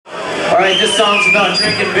Alright, this song's about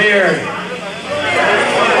drinking beer.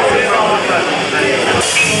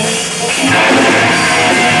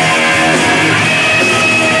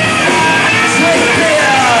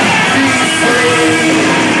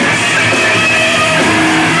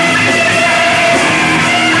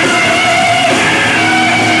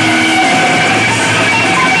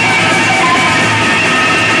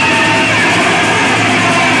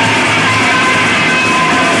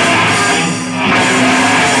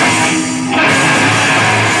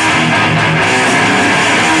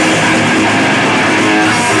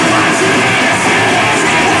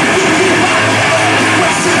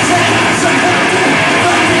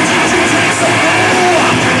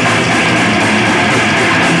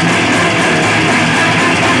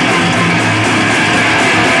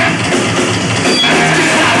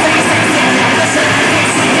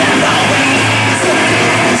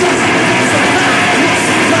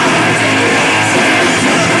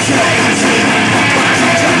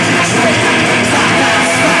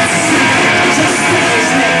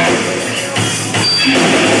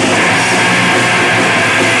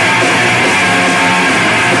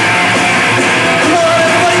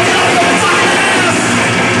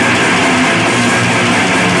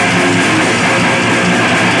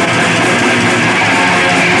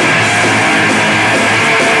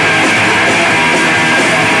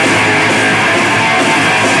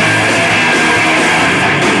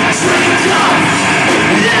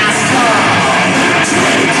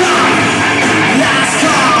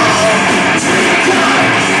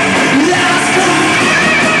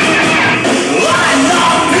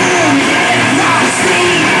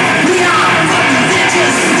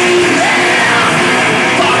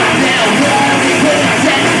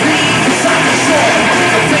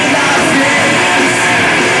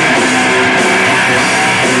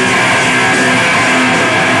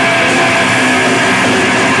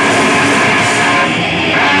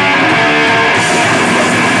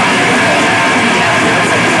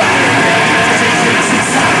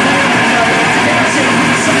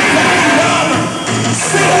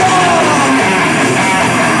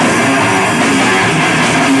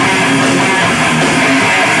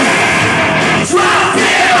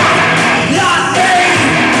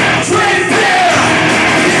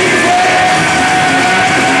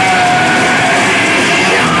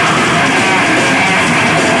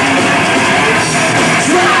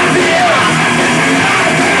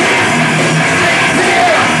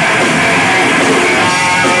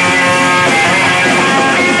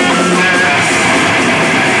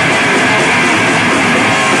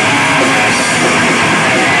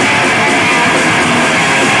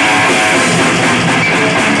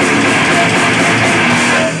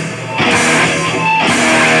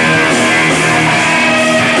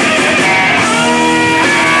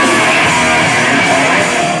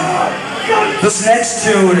 This next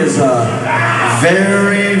tune is a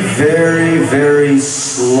very, very, very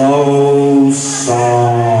slow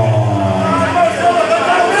song.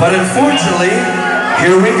 But unfortunately,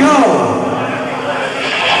 here we go.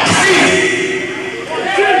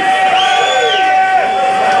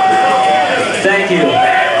 Thank you.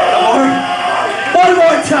 One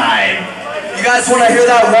more time. You guys want to hear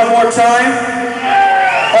that one more time?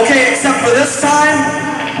 Okay, except for this time,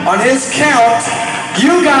 on his count,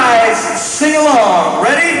 you guys sing along.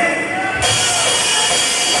 Ready?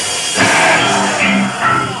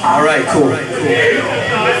 All right, cool.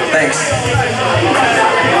 Thanks.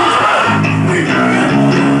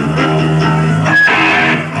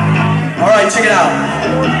 All right, check it out.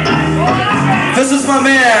 This is my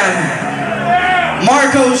man,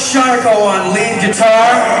 Marco Sharko on lead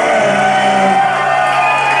guitar.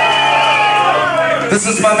 This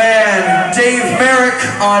is my man, Dave Merrick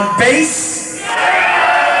on bass.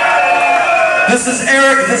 This is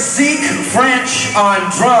Eric the Zeke French on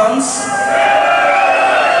drums.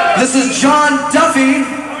 This is John Duffy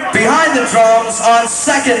behind the drums on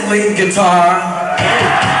second lead guitar.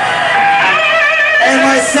 And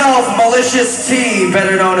myself, Malicious T,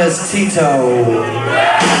 better known as Tito.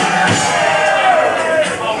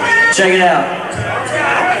 Check it out.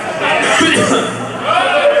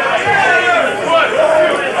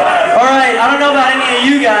 Alright, I don't know about any of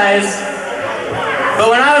you guys, but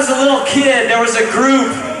when I was a little kid, there was a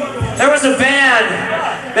band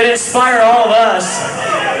that inspired all of us.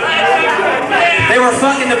 They were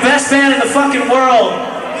fucking the best band in the fucking world.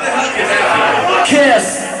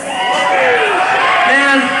 Kiss.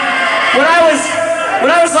 Man, when I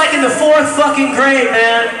was like in the 4th fucking grade,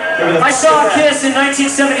 man, I saw Kiss in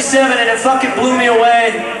 1977 and it fucking blew me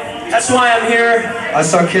away. That's why I'm here. I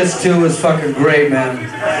saw Kiss too, it was fucking great, man.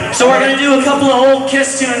 So we're gonna do a couple of old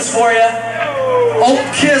Kiss tunes for you.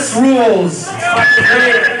 Alt Kiss rules.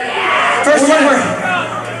 First one,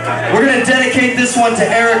 we're gonna dedicate this one to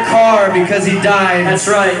Eric Carr because he died. That's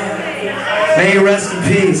right. May he rest in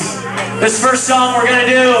peace. This first song we're gonna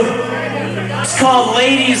do, it's called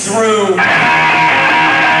Ladies' Room.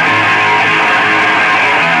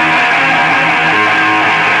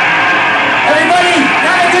 Everybody,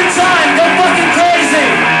 have a good time, go fucking crazy.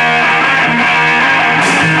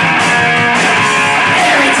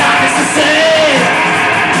 Every time it's the same,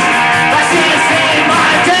 I see it in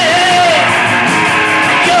my day.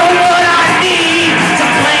 You're what I need to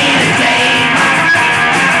play the game.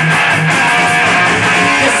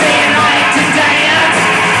 You're saying I like to dance,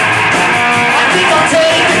 I think I'll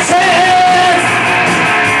take a chance.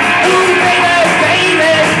 Ooh, baby,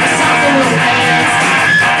 baby, it's time for a dance.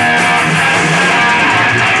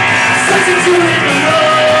 Substitute in the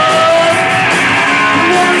road, you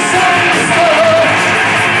want me sorry as fuck.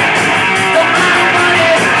 But my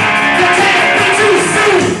money, you can't be too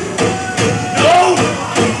soon. No!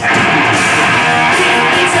 Keep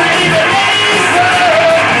me saying the ladies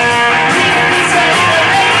road. Keep me saying the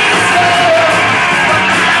ladies road. But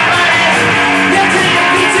my money, you can't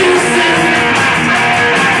be too soon.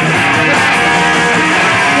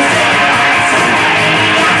 You say you like to play,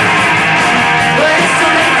 but it's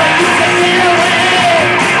too late for you to get away.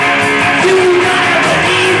 You gotta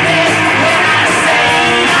believe me when I say,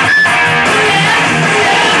 oh yeah,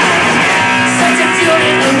 yeah. Substitute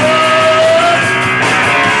in the road.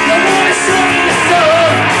 You wanna show me the soul,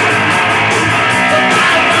 but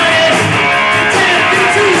my money, you can't be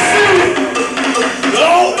too soon.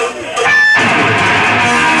 No.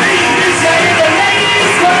 Leave me say the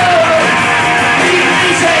ladies road. Leave me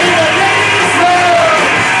say the ladies road,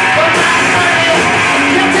 but my money,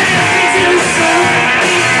 you can't be too soon.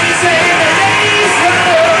 Leave me say the ladies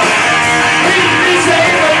road. Leave me say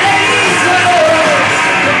the ladies road,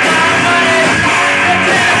 but my money, you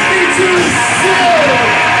can't be too soon.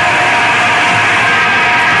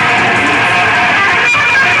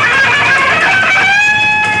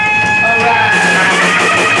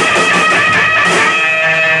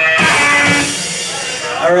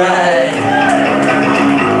 All right.